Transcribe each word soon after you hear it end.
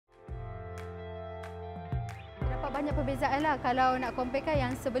banyak perbezaan lah. Kalau nak comparekan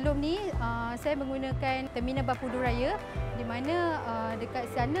yang sebelum ni, saya menggunakan terminal Bapudu Raya, di mana dekat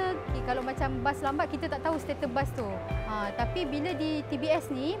sana kalau macam bas lambat kita tak tahu status bas tu. Tapi bila di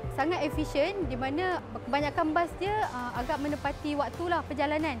TBS ni sangat efisien, di mana kebanyakan bas dia agak menepati waktulah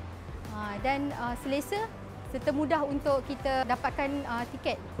perjalanan dan selesa serta mudah untuk kita dapatkan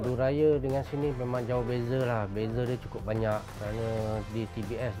tiket. Bapudu Raya dengan sini memang jauh beza lah. Beza dia cukup banyak kerana di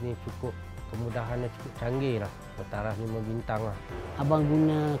TBS ni cukup kemudahannya cukup canggih lah. Bertaraf 5 bintang lah. Abang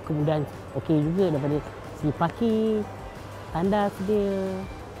guna kemudahan okey juga daripada segi parking, tanda sedia.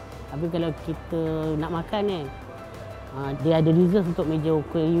 Tapi kalau kita nak makan kan, dia ada reserve untuk meja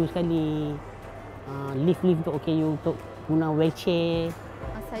OKU sekali. Lift-lift untuk OKU untuk guna wheelchair.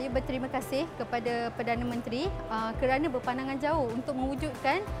 Saya berterima kasih kepada Perdana Menteri kerana berpandangan jauh untuk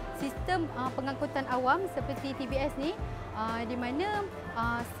mewujudkan sistem pengangkutan awam seperti TBS ni, di mana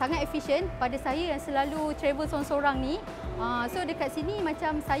sangat efisien pada saya yang selalu travel seorang-seorang ni. So dekat sini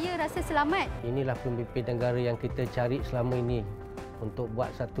macam saya rasa selamat. Inilah pemimpin negara yang kita cari selama ini untuk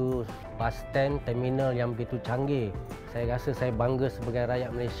buat satu bus stand terminal yang begitu canggih. Saya rasa saya bangga sebagai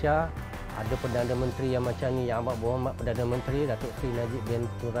rakyat Malaysia. Ada Perdana Menteri yang macam ni, yang amat berhormat Perdana Menteri Datuk Seri Najib bin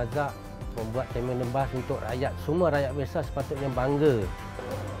Razak membuat terminal bas untuk rakyat. Semua rakyat Malaysia sepatutnya bangga.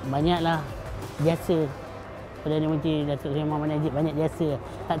 Banyaklah jasa Perdana Menteri Datuk Seri Najib, banyak jasa.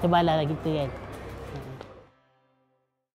 Tak terbalaslah kita kan.